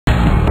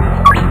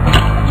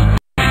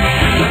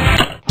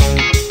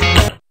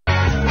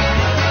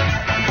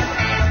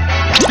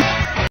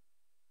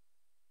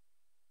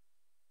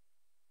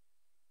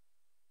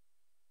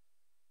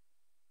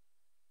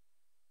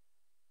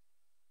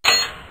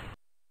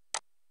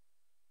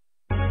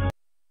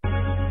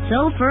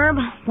So, Ferb,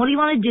 what do you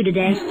want to do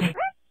today?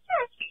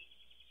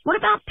 What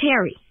about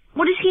Perry?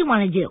 What does he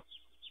want to do?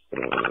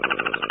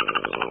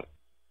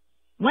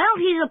 Well,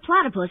 he's a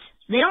platypus.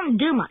 They don't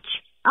do much.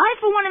 I,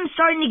 for one, am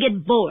starting to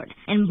get bored,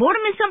 and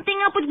boredom is something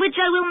up with which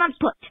I will not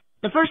put.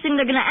 The first thing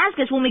they're going to ask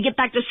us when we get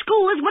back to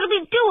school is what do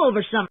we do over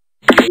summer?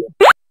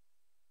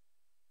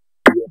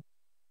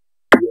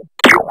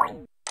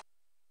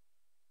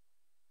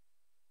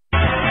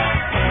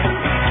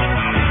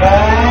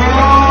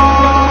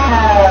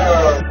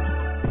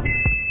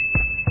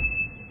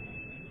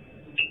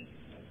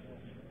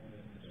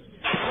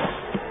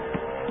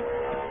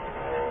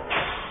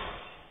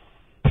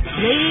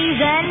 Ladies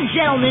and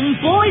gentlemen,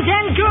 boys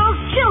and girls,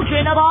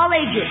 children of all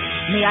ages,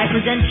 may I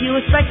present to you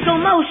a spectacle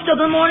most of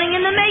the morning in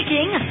the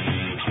making,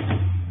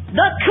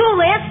 the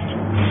coolest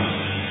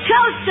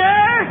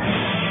toaster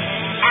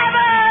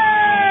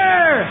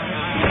ever!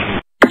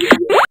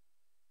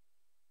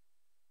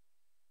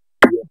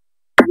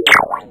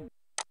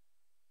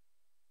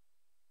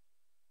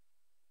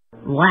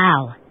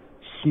 Wow,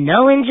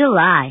 snow in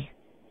July.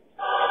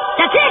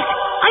 That's it!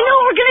 I know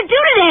what we're gonna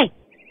do today!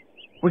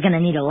 We're gonna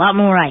need a lot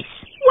more ice.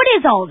 What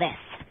is all this?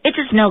 It's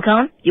a snow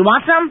cone. You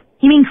want some?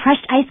 You mean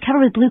crushed ice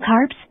covered with blue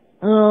carbs?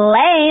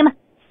 Lame.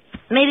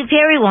 Maybe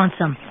Perry wants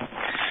some.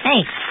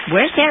 Hey,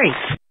 where's Perry?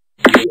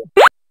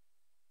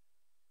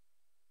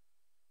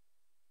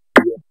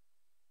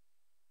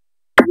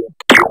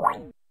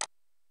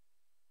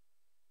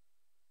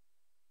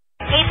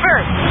 Hey,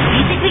 Ferb, do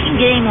you think we can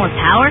get any more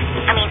power?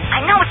 I mean,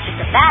 I know it's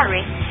just a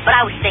battery, but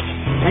I was thinking.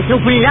 Let's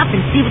open it up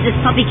and see what this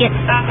puppy gets.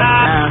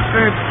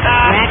 Ferb,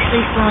 we're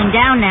actually slowing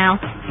down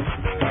now.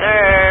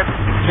 Ferb,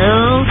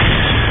 two.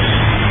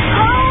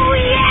 Oh,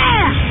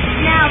 yeah!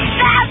 Now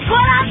that's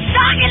what I'm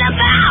talking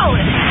about!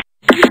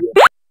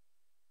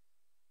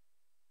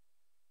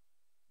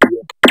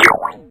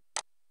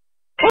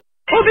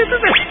 Oh, this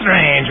is a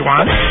strange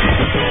one.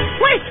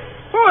 Wait,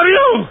 who are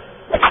you?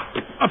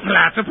 A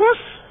platypus?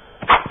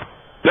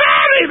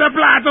 Perry the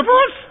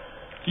platypus!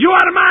 You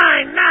are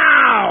mine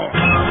now!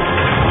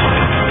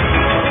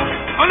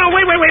 Oh, no, wait.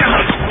 I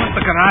want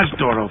the garage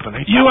door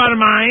opening. You are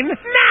mine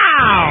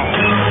now!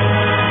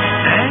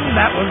 And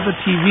that was the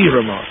TV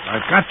remote.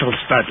 I've got to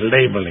start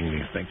labeling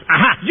these things.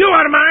 Aha! You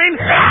are mine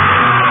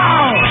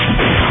now!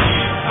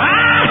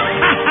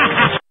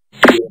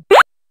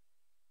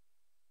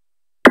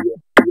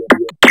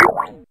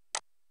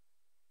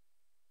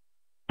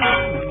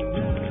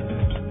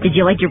 Did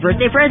you like your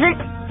birthday present?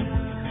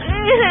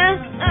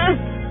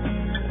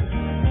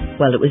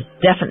 Well, it was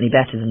definitely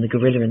better than the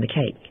gorilla in the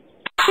cake.